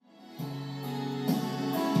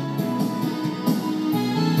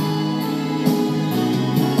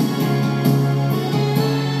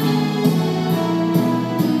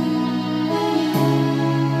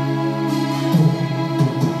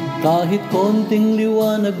Kahit konting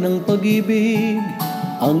liwanag ng pag-ibig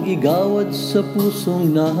ang igawad sa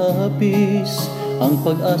pusong nahahapis, ang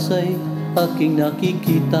pag-asa'y aking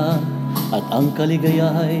nakikita at ang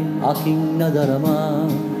kaligaya'y aking nadarama.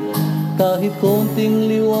 Kahit konting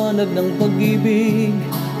liwanag ng pag-ibig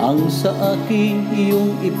ang sa akin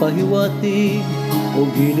iyong ipahiwatig, o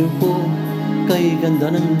giliw ko kay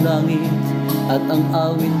ganda ng langit at ang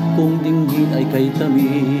awit kong dinggin ay kay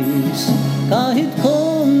tamis. Kahit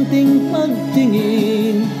konting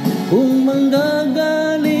pagtingin kung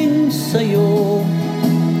manggagaling sa'yo,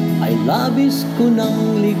 ay labis ko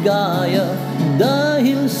ng ligaya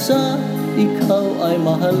dahil sa ikaw ay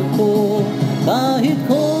mahal ko. Kahit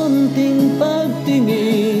konting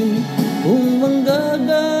pagtingin kung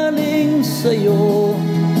manggagaling sa'yo,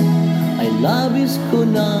 ay labis ko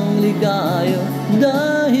ng ligaya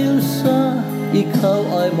dahil sa ikaw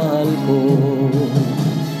ay mahal ko.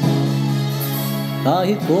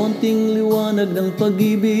 Kahit konting liwanag ng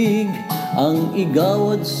pag-ibig ang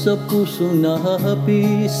igawad sa pusong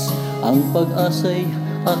nahahapis, ang pag-asa'y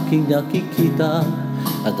aking nakikita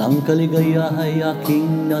at ang kaligaya'y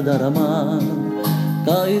aking nadarama.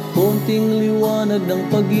 Kahit konting liwanag ng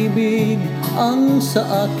pag-ibig ang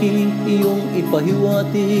sa akin iyong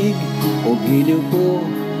ipahiwatig, o giliw ko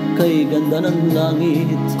kay ganda ng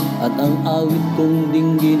langit at ang awit kong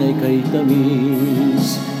dinggin ay kay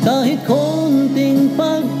tamis. Kahit konting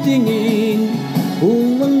pagtingin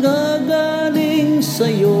kung manggagaling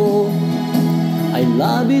sa'yo, ay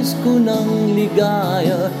labis ko ng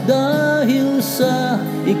ligaya dahil sa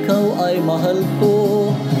ikaw ay mahal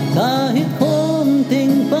ko. Kahit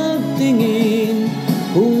konting pagtingin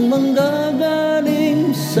kung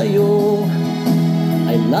manggagaling sa'yo,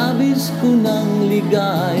 ay labis ko ng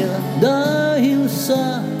ligaya dahil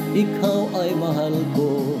sa ikaw ay mahal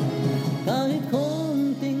ko.